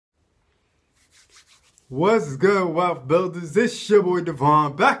What's good, wealth builders? It's your boy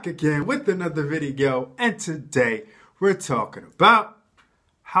DeVaughn back again with another video, and today we're talking about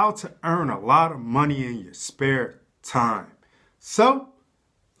how to earn a lot of money in your spare time. So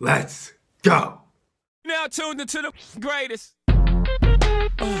let's go. Now tuned into the greatest.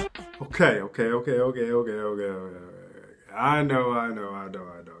 Okay. I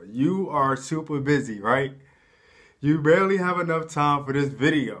know. You are super busy, right? You barely have enough time for this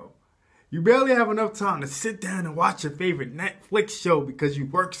video. You barely have enough time to sit down and watch your favorite Netflix show because you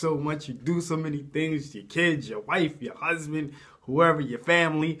work so much, you do so many things, your kids, your wife, your husband, whoever, your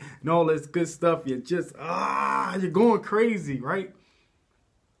family, and all this good stuff. You're just, you're going crazy, right?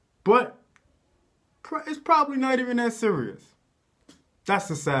 But it's probably not even that serious. That's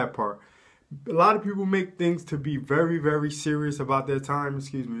the sad part. A lot of people make things to be very, very serious about their time.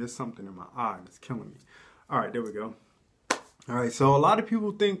 Excuse me, there's something in my eye that's killing me. All right, there we go. All right, so a lot of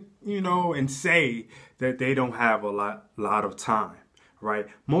people think, and say that they don't have a lot of time, right?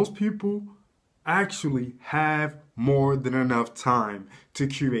 Most people actually have more than enough time to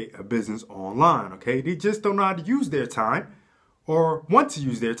create a business online, okay? They just don't know how to use their time or want to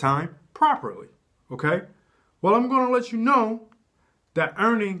use their time properly, okay? Well, I'm going to let you know that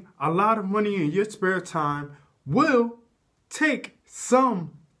earning a lot of money in your spare time will take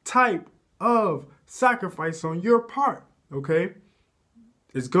some type of sacrifice on your part. Okay,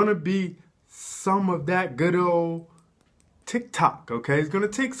 it's gonna be some of that good old TikTok. Okay, it's gonna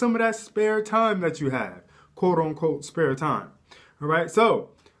take some of that spare time that you have, quote unquote spare time. All right,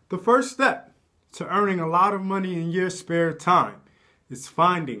 so the first step to earning a lot of money in your spare time is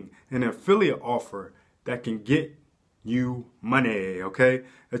finding an affiliate offer that can get you money. Okay,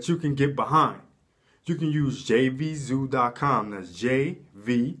 that you can get behind. You can use jvzoo.com. That's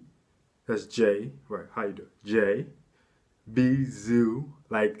JV. That's J. Right? How you do? J. B zoo,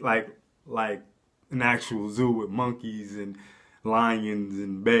 like an actual zoo with monkeys and lions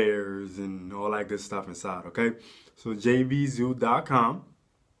and bears and all that good stuff inside, okay? So jvzoo.com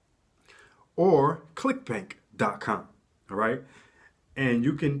or clickbank.com, all right? And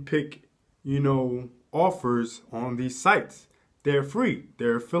you can pick, offers on these sites. They're free.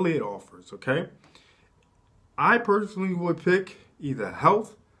 They're affiliate offers, okay? I personally would pick either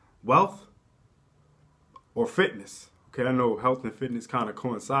health, wealth, or fitness. Okay, I know health and fitness kind of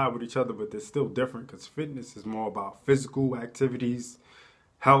coincide with each other, but they're still different because fitness is more about physical activities.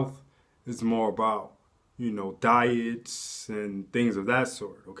 Health is more about, diets and things of that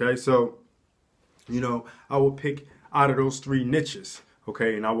sort. Okay, so, I will pick out of those three niches.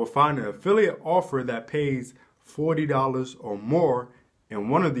 Okay, and I will find an affiliate offer that pays $40 or more in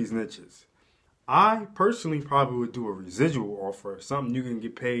one of these niches. I personally probably would do a residual offer, something you can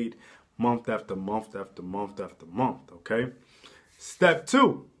get paid month after month after month after month, okay? Step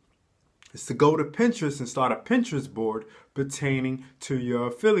 2 is to go to Pinterest and start a Pinterest board pertaining to your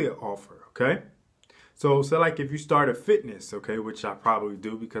affiliate offer, okay? So like if you start a fitness, okay, which I probably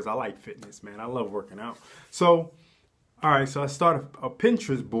do because I like fitness, man. I love working out. So, all right, so I start a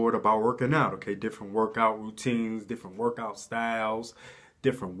Pinterest board about working out, okay? Different workout routines, different workout styles,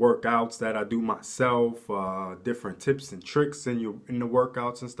 different workouts that I do myself, different tips and tricks in the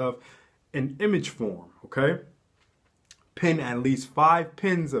workouts and stuff. In image form, okay? Pin at least 5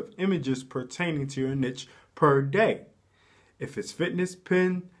 pins of images pertaining to your niche per day. If it's fitness,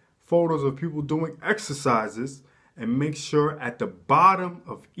 pin photos of people doing exercises, and make sure at the bottom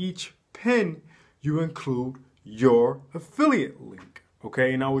of each pin you include your affiliate link,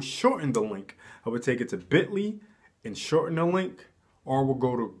 okay? And I would shorten the link. I would take it to bit.ly and shorten the link, or we'll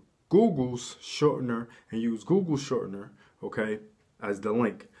go to Google's shortener and use Google shortener, okay, as the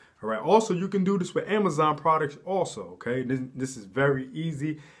link. All right. Also, you can do this with Amazon products also, okay? This is very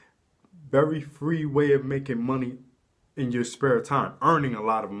easy, very free way of making money in your spare time, earning a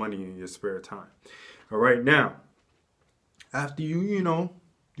lot of money in your spare time. All right. Now, after you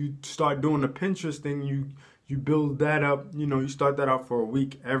start doing the Pinterest thing, you build that up, you start that out for a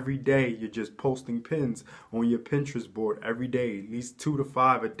week. Every day, you're just posting pins on your Pinterest board every day, at least 2 to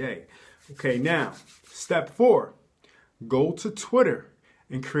 5 a day. Okay. Now, step 4, go to Twitter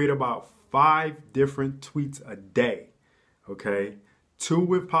and create about 5 different tweets a day, okay? 2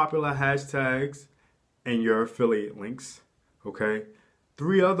 with popular hashtags and your affiliate links, okay?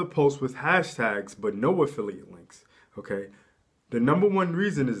 3 other posts with hashtags but no affiliate links, okay? The number 1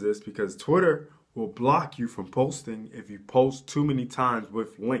 reason is this because Twitter will block you from posting if you post too many times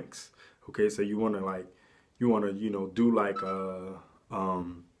with links, okay? So you want to do like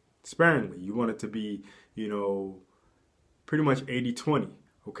sparingly. You want it to be, pretty much 80-20.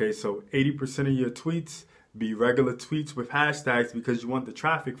 Okay, so 80% of your tweets be regular tweets with hashtags because you want the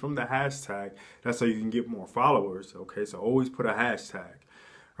traffic from the hashtag. That's how you can get more followers, okay? So always put a hashtag,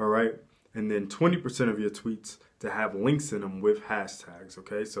 all right? And then 20% of your tweets to have links in them with hashtags,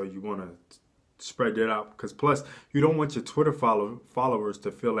 okay? So you want to spread that out, because plus you don't want your Twitter followers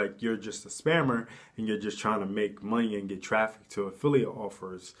to feel like you're just a spammer and you're just trying to make money and get traffic to affiliate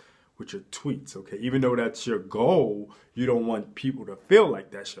offers with your tweets, okay? Even though that's your goal, you don't want people to feel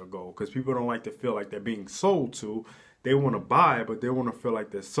like that's your goal, because people don't like to feel like they're being sold to. They want to buy, but they want to feel like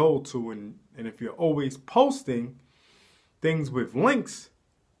they're sold to. And if you're always posting things with links,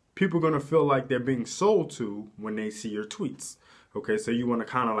 people are going to feel like they're being sold to when they see your tweets. Okay, so you want to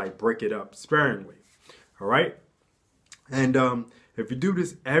kind of like break it up sparingly. All right. And if you do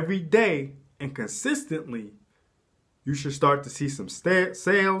this every day and consistently, you should start to see some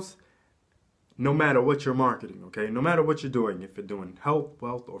sales no matter what you're marketing. Okay, no matter what you're doing, if you're doing health,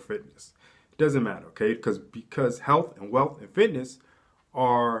 wealth, or fitness, it doesn't matter. Okay, because health and wealth and fitness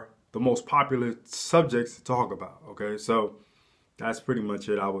are the most popular subjects to talk about. Okay, so that's pretty much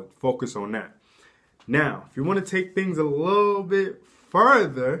it. I would focus on that. Now, if you want to take things a little bit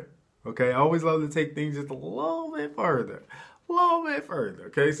further, okay, I always love to take things just a little bit further,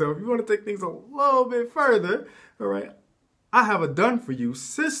 okay? So if you want to take things a little bit further, all right, I have a done-for-you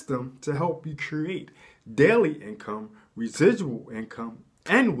system to help you create daily income, residual income,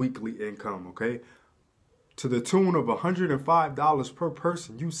 and weekly income, okay, to the tune of $105 per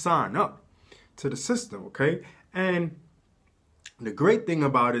person you sign up to the system, okay? And the great thing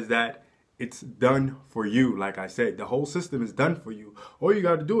about it is that it's done for you. Like I said, the whole system is done for you. All you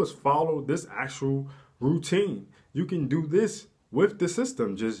got to do is follow this actual routine. You can do this with the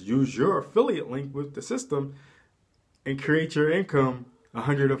system. Just use your affiliate link with the system and create your income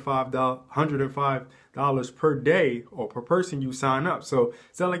 $105 per day or per person you sign up. So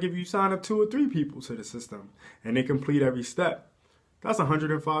it's not like if you sign up 2 or 3 people to the system and they complete every step, that's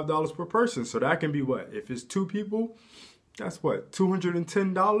 $105 per person. So that can be what? If it's 2 people, that's what,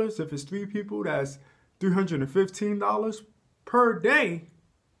 $210. If it's 3 people, that's $315 per day,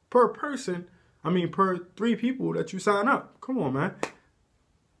 per person. I mean, per 3 people that you sign up. Come on, man.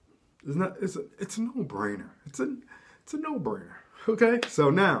 It's a no-brainer. It's a no-brainer. Okay. So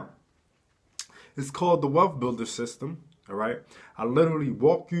now, it's called the Wealthbuilderz system. All right. I literally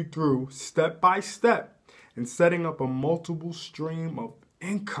walk you through step by step in setting up a multiple stream of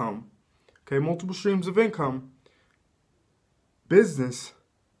income. Okay, multiple streams of income. Business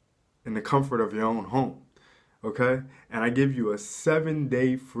in the comfort of your own home, okay? And I give you a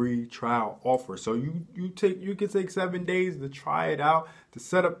 7-day free trial offer. So you can take 7 days to try it out, to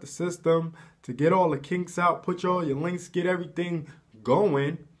set up the system, to get all the kinks out, put all your links, get everything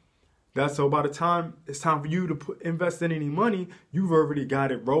going. That's so by the time it's time for you to invest in any money, you've already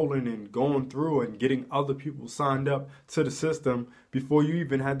got it rolling and going through and getting other people signed up to the system before you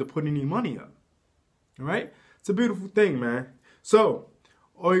even had to put any money up. All right? It's a beautiful thing, man. So,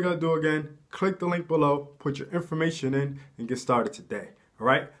 all you got to do again, click the link below, put your information in, and get started today. All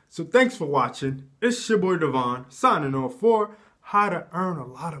right? So, thanks for watching. It's your boy DeVaughn, signing off for how to earn a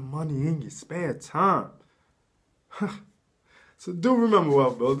lot of money in your spare time. So, do remember,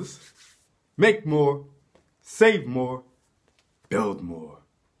 Wealth Builders, make more, save more, build more.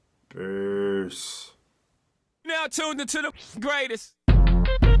 Peace. Now tuned into the greatest.